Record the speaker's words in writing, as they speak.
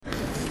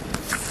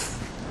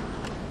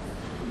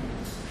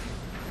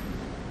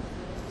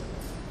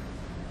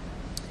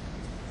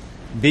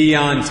Be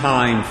on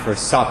time for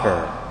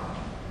supper.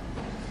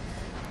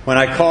 When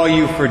I call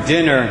you for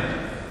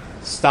dinner,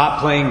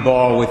 stop playing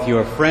ball with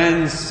your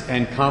friends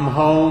and come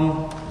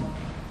home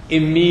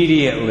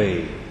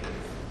immediately.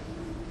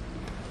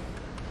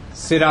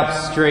 Sit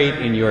up straight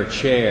in your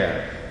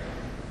chair.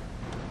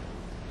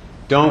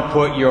 Don't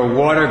put your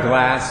water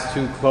glass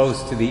too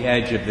close to the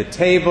edge of the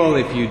table.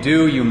 If you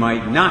do, you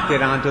might knock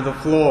it onto the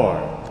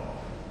floor.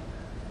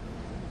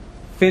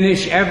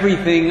 Finish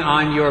everything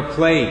on your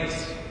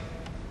plate,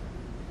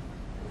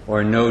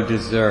 or no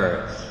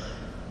dessert.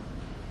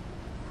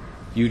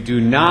 You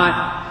do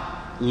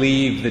not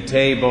leave the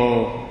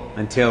table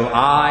until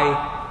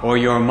I or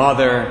your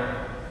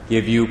mother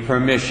give you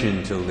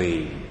permission to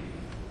leave.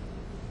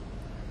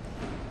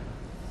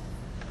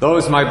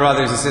 Those, my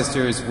brothers and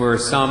sisters, were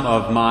some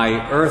of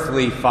my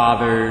earthly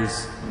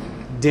father's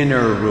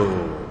dinner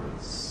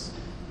rules.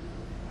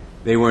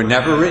 They were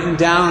never written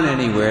down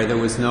anywhere. There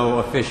was no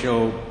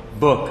official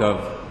book of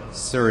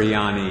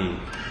Suryani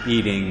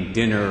eating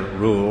dinner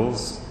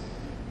rules.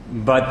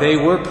 But they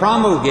were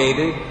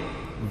promulgated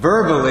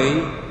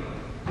verbally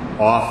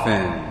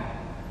often.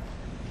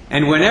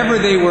 And whenever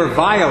they were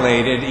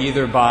violated,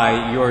 either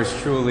by yours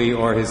truly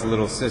or his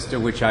little sister,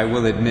 which I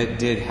will admit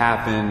did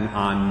happen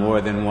on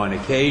more than one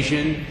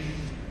occasion,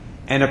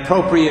 an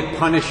appropriate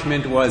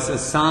punishment was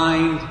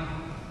assigned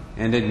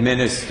and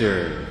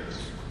administered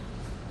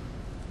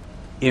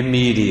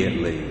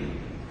immediately.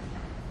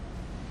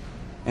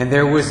 And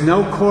there was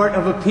no court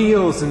of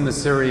appeals in the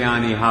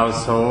Suryani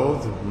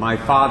household. My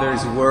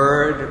father's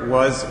word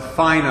was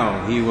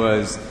final. He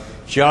was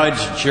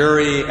judge,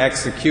 jury,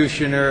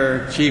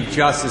 executioner, Chief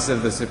Justice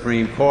of the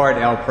Supreme Court,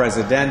 El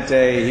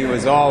Presidente. He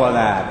was all of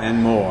that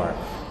and more.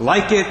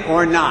 Like it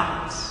or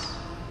not.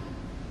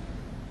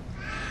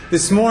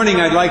 This morning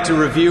I'd like to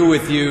review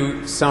with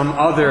you some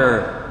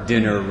other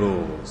dinner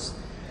rules.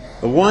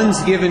 The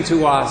ones given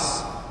to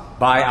us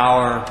by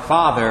our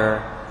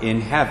Father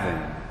in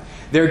heaven.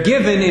 They're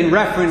given in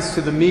reference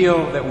to the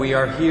meal that we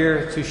are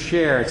here to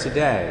share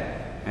today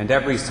and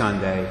every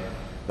Sunday,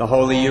 the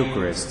Holy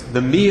Eucharist,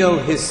 the meal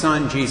His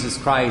Son, Jesus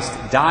Christ,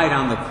 died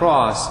on the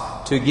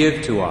cross to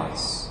give to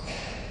us.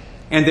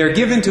 And they're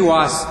given to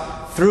us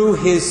through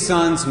His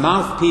Son's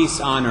mouthpiece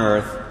on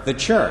earth, the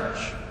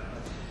Church.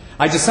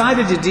 I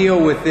decided to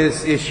deal with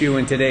this issue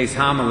in today's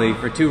homily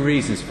for two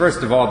reasons.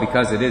 First of all,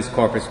 because it is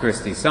Corpus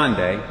Christi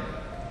Sunday.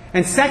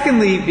 And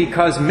secondly,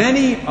 because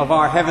many of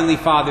our Heavenly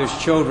Father's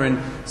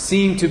children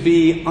seem to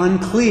be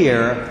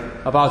unclear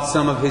about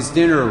some of His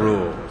dinner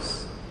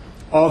rules.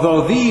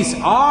 Although these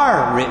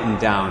are written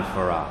down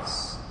for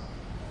us,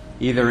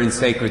 either in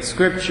sacred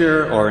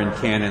scripture or in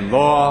canon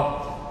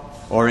law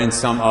or in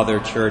some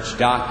other church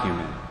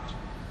document.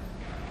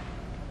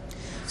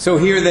 So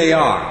here they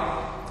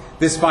are.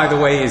 This, by the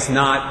way, is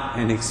not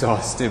an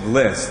exhaustive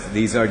list.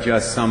 These are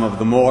just some of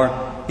the more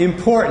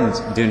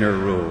important dinner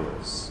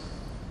rules.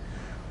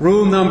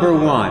 Rule number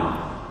 1.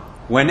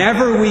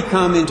 Whenever we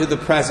come into the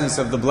presence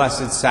of the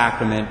Blessed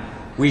Sacrament,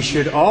 we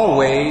should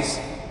always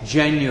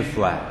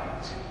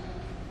genuflect,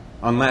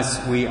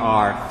 unless we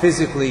are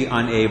physically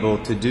unable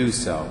to do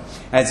so.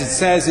 As it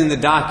says in the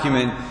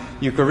document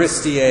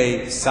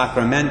Eucharistiae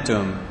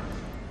Sacramentum,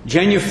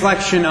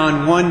 genuflection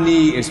on one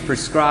knee is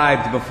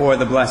prescribed before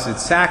the Blessed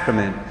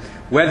Sacrament,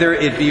 whether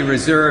it be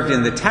reserved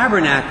in the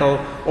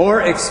tabernacle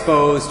or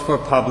exposed for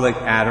public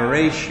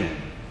adoration.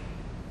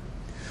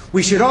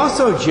 We should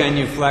also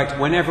genuflect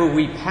whenever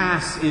we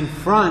pass in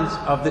front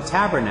of the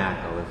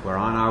tabernacle. If we're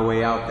on our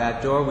way out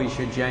that door, we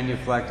should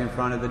genuflect in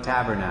front of the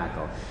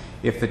tabernacle.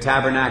 If the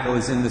tabernacle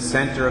is in the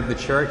center of the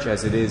church,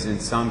 as it is in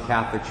some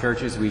Catholic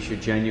churches, we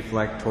should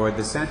genuflect toward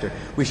the center.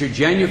 We should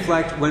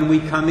genuflect when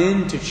we come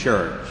into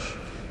church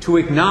to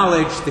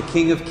acknowledge the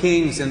King of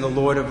Kings and the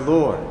Lord of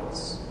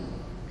Lords.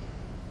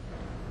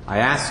 I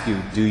ask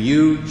you, do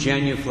you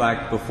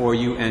genuflect before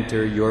you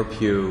enter your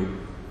pew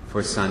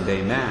for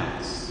Sunday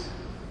Mass?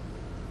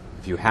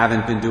 If you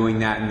haven't been doing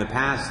that in the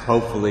past,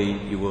 hopefully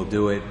you will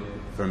do it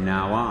from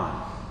now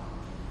on.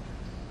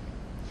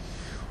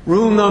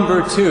 Rule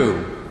number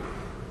 2.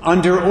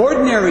 Under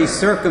ordinary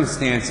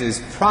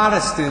circumstances,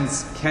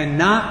 Protestants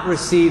cannot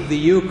receive the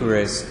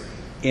Eucharist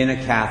in a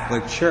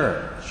Catholic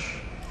church.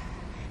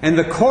 And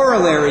the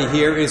corollary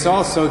here is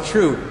also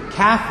true.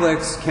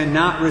 Catholics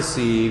cannot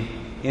receive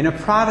in a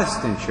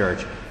Protestant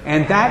church.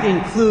 And that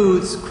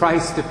includes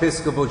Christ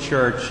Episcopal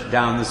Church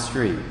down the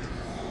street.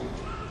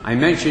 I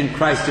mentioned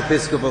Christ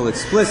Episcopal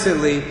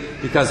explicitly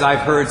because I've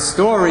heard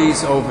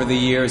stories over the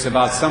years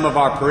about some of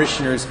our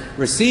parishioners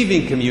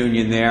receiving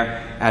communion there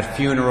at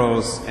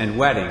funerals and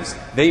weddings.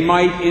 They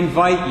might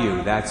invite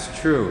you, that's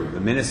true.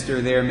 The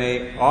minister there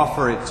may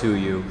offer it to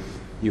you.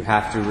 You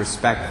have to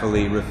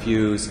respectfully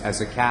refuse as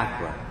a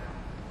Catholic.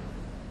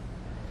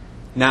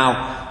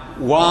 Now,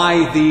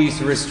 why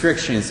these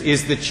restrictions?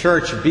 Is the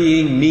church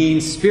being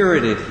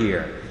mean-spirited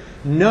here?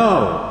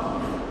 No.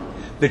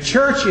 The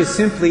church is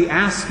simply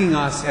asking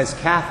us as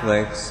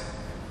Catholics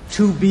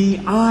to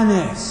be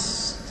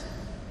honest.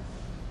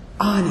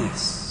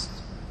 Honest.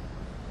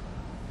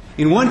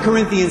 In 1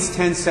 Corinthians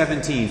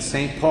 10:17,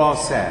 St. Paul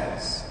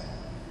says,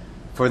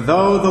 For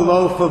though the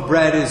loaf of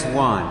bread is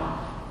one,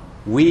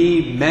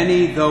 we,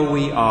 many though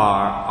we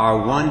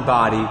are one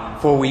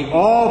body, for we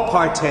all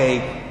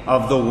partake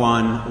of the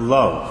one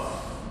loaf.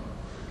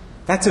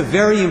 That's a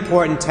very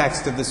important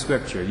text of the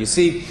Scripture. You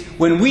see,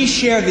 when we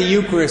share the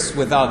Eucharist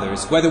with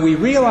others, whether we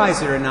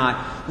realize it or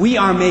not, we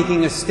are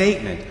making a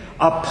statement,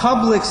 a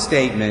public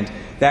statement,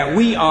 that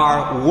we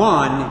are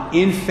one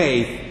in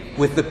faith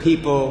with the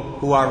people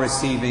who are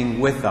receiving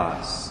with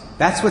us.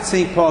 That's what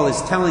St. Paul is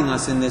telling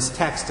us in this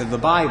text of the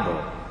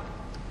Bible.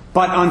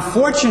 But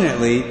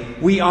unfortunately,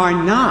 we are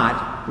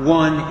not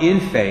one in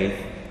faith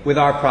with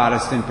our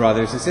Protestant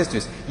brothers and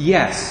sisters.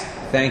 Yes,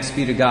 thanks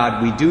be to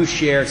God, we do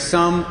share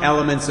some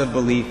elements of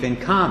belief in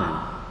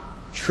common.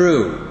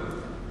 True.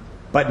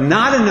 But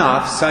not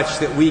enough such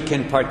that we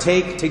can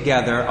partake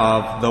together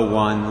of the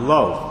one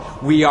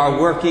loaf. We are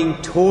working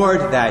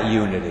toward that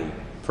unity.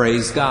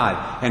 Praise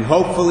God. And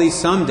hopefully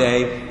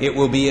someday it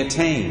will be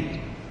attained.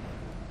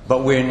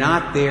 But we're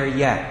not there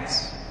yet.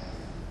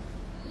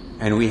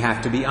 And we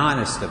have to be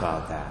honest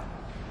about that.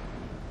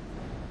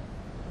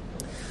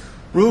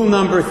 Rule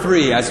number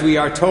 3, as we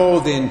are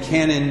told in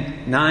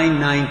Canon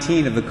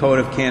 919 of the Code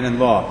of Canon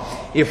Law,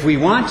 if we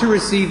want to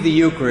receive the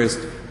Eucharist,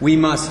 we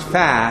must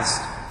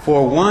fast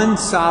for 1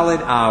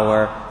 solid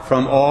hour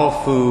from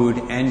all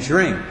food and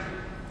drink,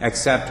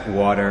 except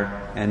water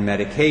and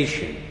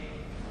medication.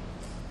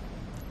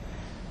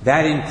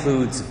 That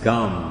includes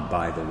gum,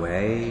 by the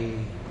way.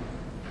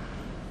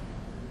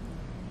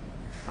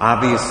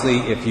 Obviously,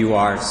 if you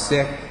are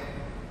sick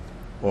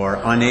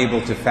or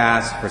unable to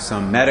fast for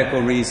some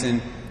medical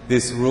reason,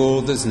 this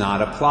rule does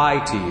not apply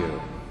to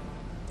you.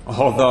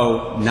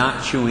 Although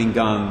not chewing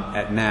gum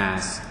at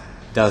Mass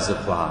does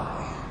apply.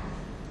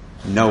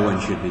 No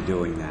one should be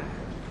doing that.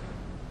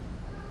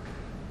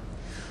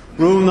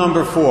 Rule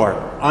number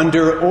 4.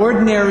 Under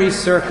ordinary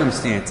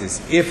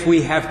circumstances, if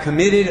we have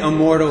committed a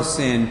mortal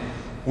sin,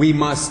 we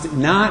must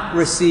not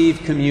receive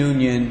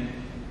communion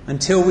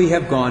until we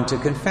have gone to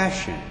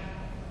confession.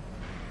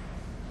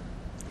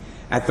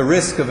 At the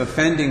risk of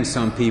offending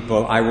some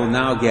people, I will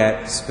now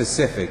get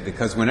specific,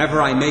 because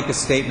whenever I make a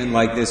statement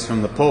like this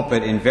from the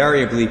pulpit,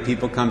 invariably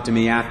people come to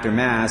me after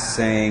Mass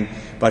saying,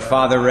 "But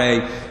Father Ray,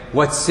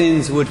 what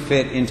sins would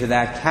fit into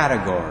that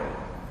category?"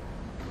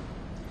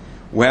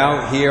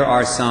 Well, here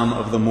are some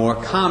of the more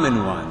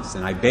common ones,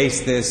 and I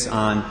base this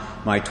on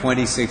my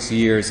 26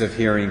 years of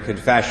hearing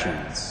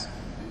confessions.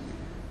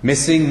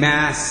 Missing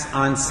Mass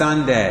on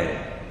Sunday,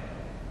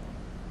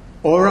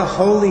 or a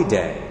holy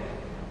day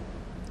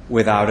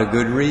without a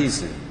good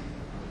reason.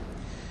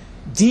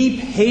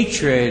 Deep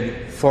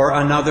hatred for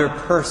another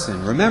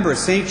person. Remember,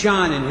 St.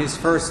 John in his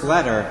first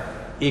letter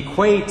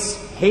equates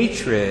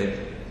hatred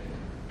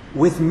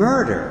with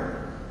murder.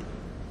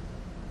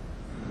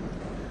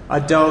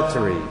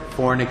 Adultery,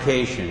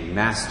 fornication,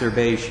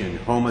 masturbation,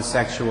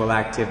 homosexual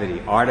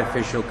activity,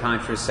 artificial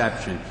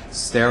contraception,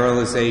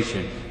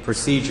 sterilization,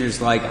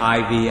 procedures like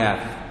IVF.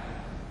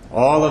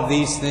 All of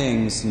these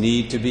things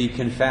need to be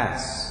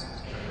confessed.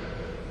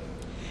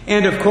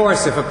 And of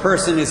course, if a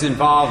person is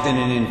involved in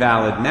an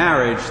invalid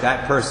marriage,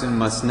 that person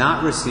must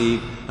not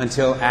receive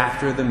until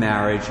after the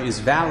marriage is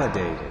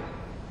validated.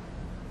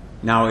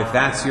 Now, if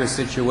that's your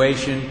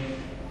situation,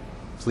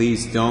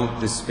 please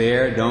don't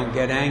despair, don't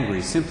get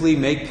angry. Simply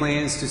make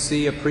plans to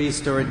see a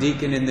priest or a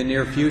deacon in the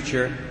near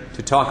future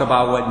to talk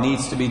about what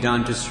needs to be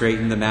done to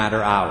straighten the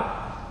matter out.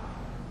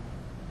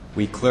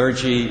 We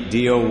clergy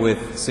deal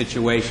with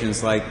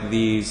situations like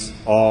these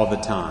all the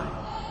time.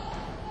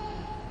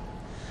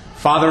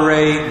 Father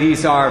Ray,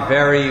 these are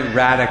very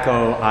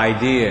radical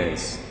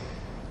ideas.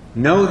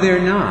 No, they're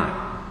not.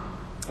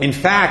 In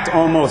fact,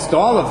 almost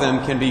all of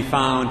them can be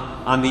found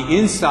on the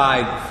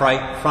inside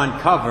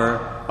front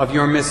cover of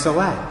your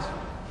missalette.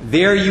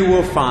 There you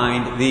will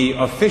find the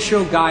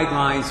official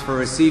guidelines for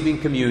receiving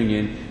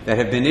communion that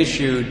have been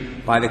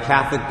issued by the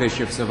Catholic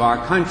bishops of our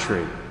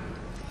country.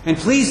 And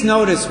please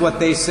notice what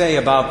they say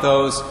about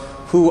those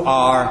who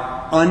are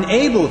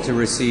unable to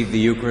receive the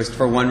Eucharist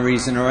for one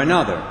reason or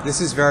another. This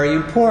is very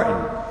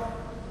important,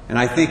 and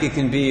I think it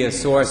can be a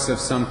source of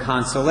some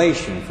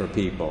consolation for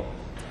people.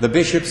 The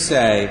bishops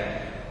say,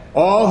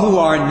 all who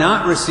are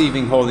not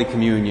receiving Holy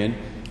Communion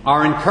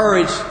are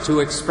encouraged to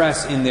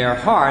express in their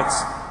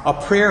hearts a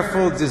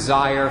prayerful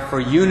desire for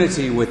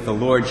unity with the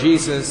Lord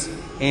Jesus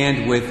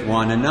and with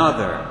one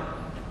another.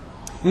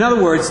 In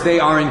other words,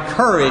 they are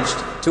encouraged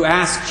to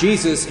ask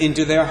Jesus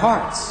into their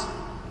hearts,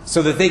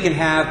 so that they can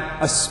have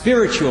a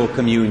spiritual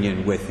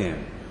communion with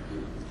Him.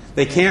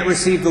 They can't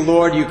receive the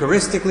Lord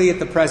Eucharistically at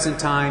the present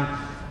time,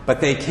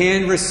 but they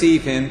can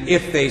receive Him,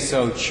 if they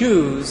so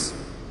choose,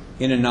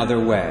 in another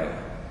way.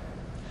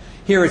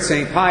 Here at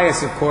St.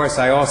 Pius, of course,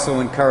 I also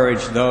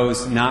encourage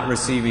those not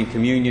receiving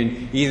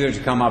communion either to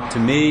come up to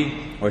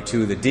me or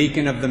to the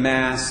deacon of the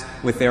Mass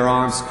with their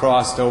arms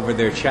crossed over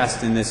their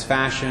chest in this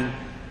fashion,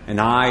 and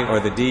I or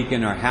the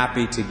deacon are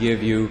happy to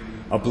give you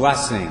a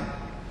blessing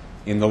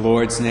in the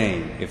Lord's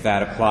name, if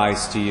that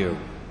applies to you.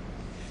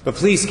 But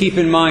please keep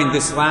in mind,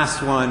 this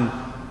last one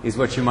is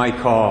what you might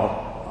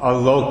call a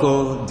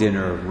local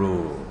dinner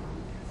rule.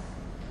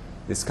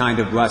 This kind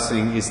of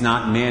blessing is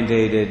not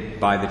mandated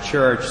by the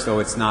church, so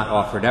it's not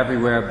offered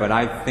everywhere, but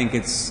I think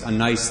it's a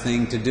nice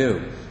thing to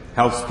do.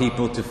 Helps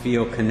people to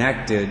feel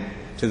connected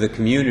to the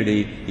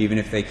community, even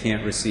if they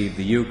can't receive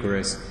the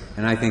Eucharist,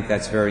 and I think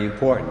that's very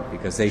important,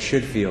 because they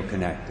should feel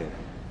connected.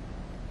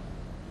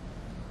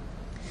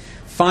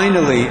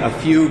 Finally, a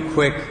few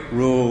quick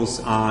rules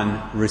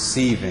on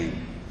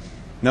receiving.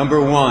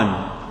 Number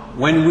one,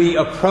 when we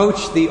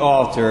approach the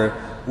altar,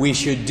 we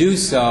should do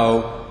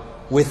so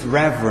with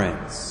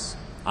reverence.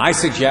 I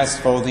suggest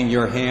folding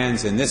your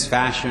hands in this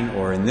fashion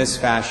or in this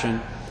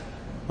fashion.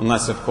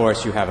 Unless, of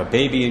course, you have a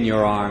baby in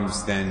your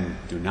arms, then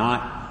do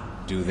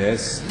not do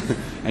this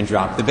and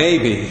drop the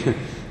baby.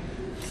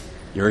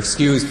 You're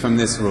excused from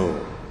this rule.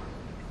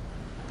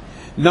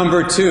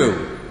 Number two,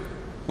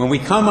 when we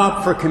come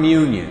up for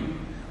communion,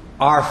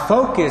 our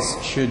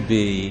focus should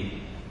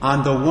be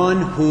on the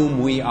one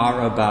whom we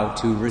are about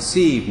to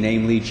receive,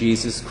 namely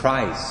Jesus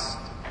Christ.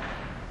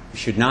 We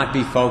should not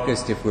be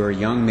focused, if we're a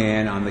young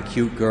man, on the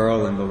cute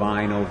girl in the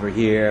line over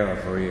here, or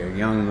if we're a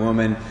young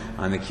woman,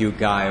 on the cute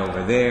guy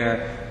over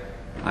there.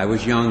 I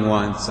was young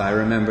once, I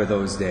remember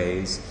those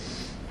days.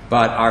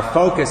 But our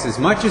focus, as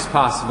much as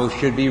possible,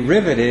 should be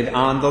riveted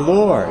on the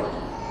Lord.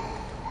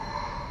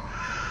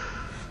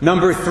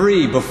 Number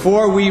three,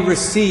 before we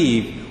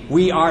receive,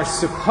 we are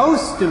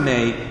supposed to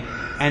make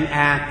an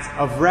act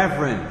of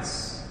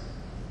reverence.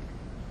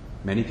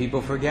 Many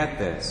people forget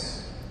this.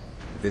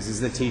 This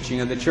is the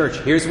teaching of the church.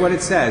 Here's what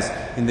it says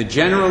in the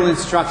General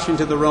Instruction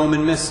to the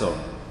Roman Missal,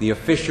 the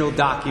official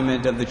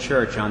document of the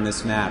church on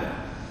this matter.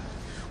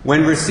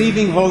 When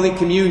receiving Holy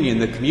Communion,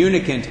 the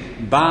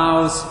communicant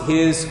bows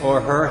his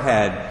or her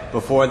head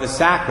before the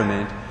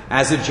sacrament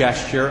as a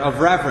gesture of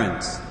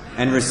reverence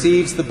and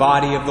receives the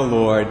body of the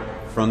Lord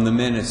from the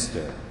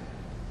minister.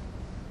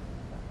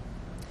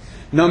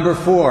 Number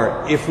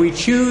four, if we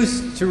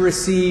choose to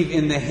receive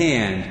in the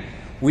hand,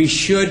 we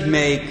should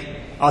make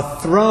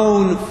a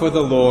throne for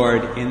the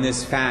Lord in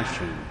this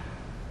fashion,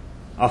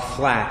 a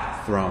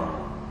flat throne.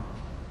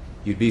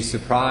 You'd be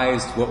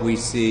surprised what we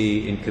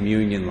see in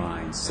communion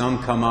lines.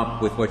 Some come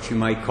up with what you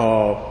might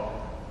call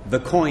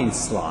the coin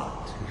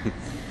slot.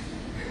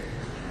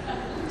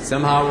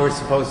 Somehow we're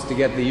supposed to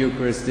get the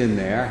Eucharist in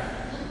there.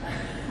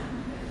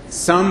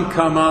 Some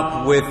come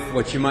up with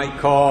what you might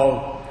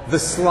call the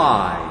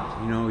slide.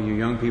 You know, you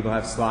young people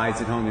have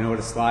slides at home. You know what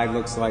a slide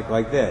looks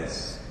like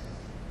this.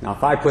 Now,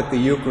 if I put the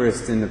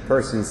Eucharist in the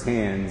person's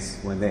hands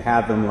when they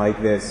have them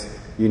like this,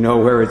 you know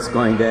where it's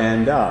going to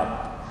end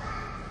up.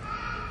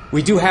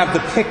 We do have the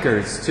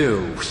pickers,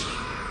 too.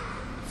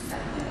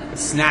 The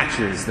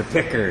snatchers, the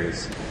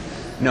pickers.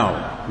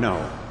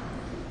 No.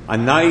 A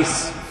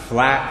nice,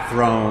 flat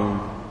throne,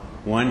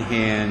 one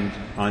hand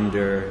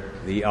under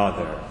the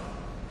other.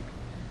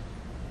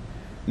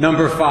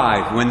 Number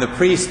five, when the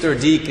priest or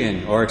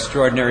deacon or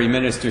extraordinary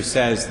minister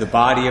says the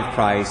body of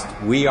Christ,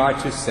 we are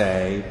to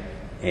say,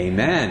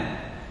 Amen.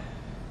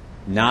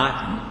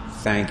 Not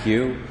thank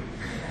you,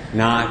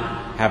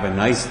 not have a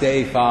nice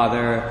day,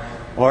 Father,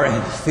 or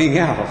anything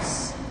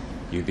else.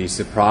 You'd be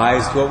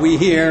surprised what we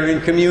hear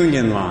in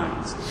communion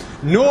lines.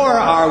 Nor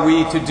are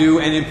we to do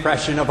an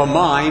impression of a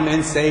mime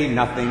and say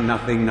nothing,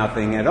 nothing,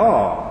 nothing at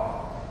all.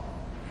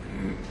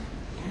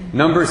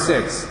 Number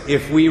six,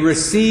 if we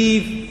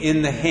receive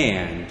in the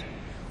hand,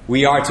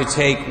 we are to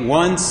take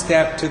one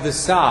step to the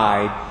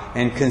side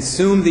and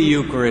consume the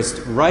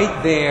Eucharist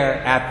right there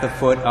at the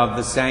foot of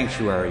the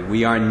sanctuary.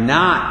 We are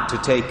not to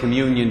take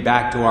communion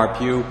back to our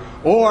pew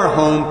or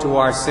home to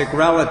our sick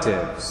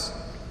relatives.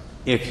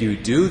 If you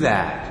do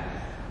that,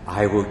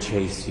 I will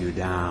chase you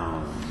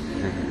down.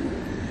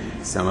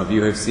 Some of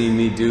you have seen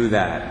me do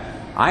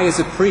that. I, as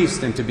a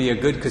priest, am to be a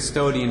good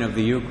custodian of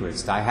the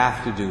Eucharist. I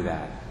have to do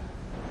that.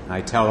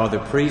 I tell other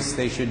priests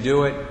they should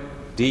do it,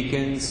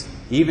 deacons,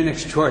 even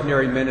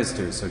extraordinary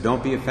ministers, so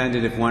don't be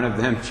offended if one of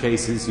them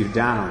chases you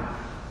down.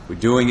 We're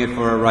doing it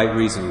for a right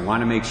reason. We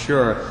want to make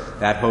sure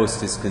that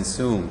host is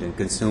consumed and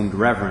consumed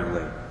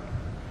reverently.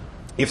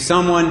 If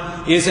someone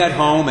is at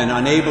home and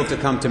unable to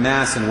come to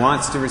Mass and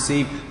wants to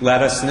receive,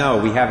 let us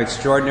know. We have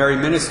extraordinary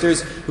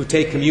ministers who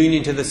take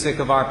communion to the sick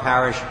of our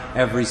parish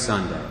every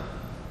Sunday.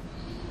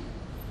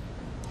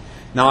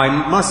 Now,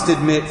 I must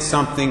admit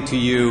something to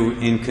you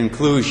in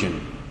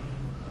conclusion.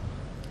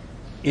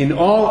 In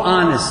all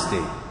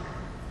honesty,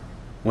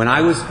 when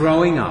I was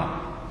growing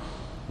up,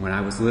 when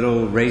I was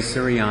little Ray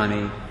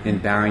Sirianni in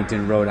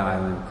Barrington, Rhode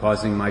Island,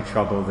 causing my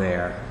trouble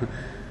there,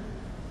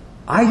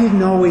 I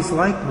didn't always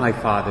like my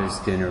father's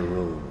dinner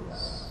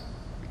rules.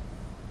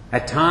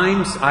 At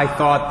times, I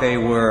thought they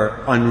were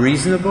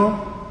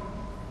unreasonable,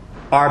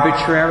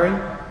 arbitrary,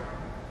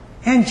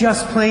 and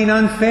just plain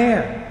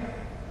unfair.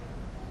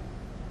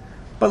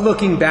 But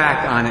looking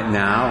back on it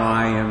now,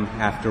 I am,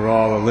 after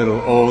all, a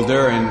little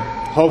older and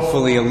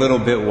hopefully a little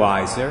bit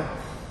wiser.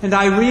 And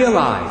I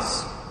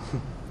realize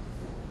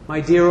my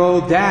dear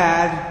old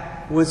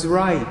dad was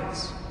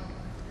right.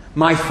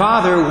 My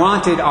father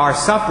wanted our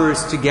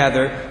suppers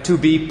together to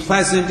be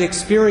pleasant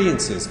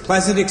experiences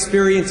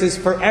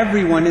for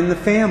everyone in the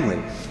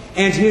family.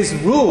 And his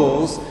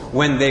rules,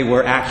 when they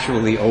were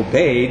actually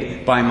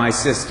obeyed by my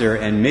sister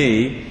and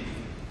me,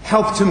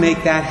 helped to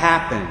make that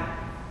happen.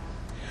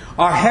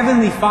 Our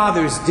Heavenly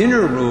Father's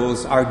dinner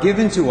rules are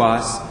given to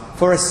us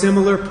for a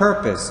similar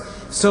purpose,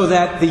 so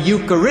that the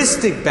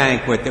Eucharistic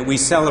banquet that we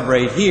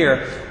celebrate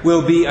here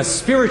will be a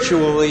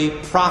spiritually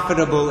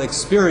profitable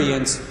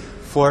experience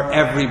for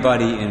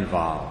everybody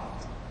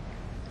involved.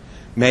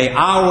 May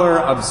our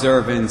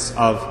observance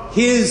of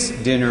his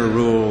dinner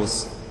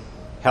rules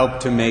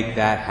help to make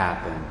that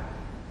happen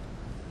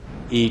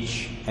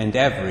each and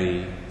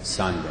every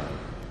Sunday.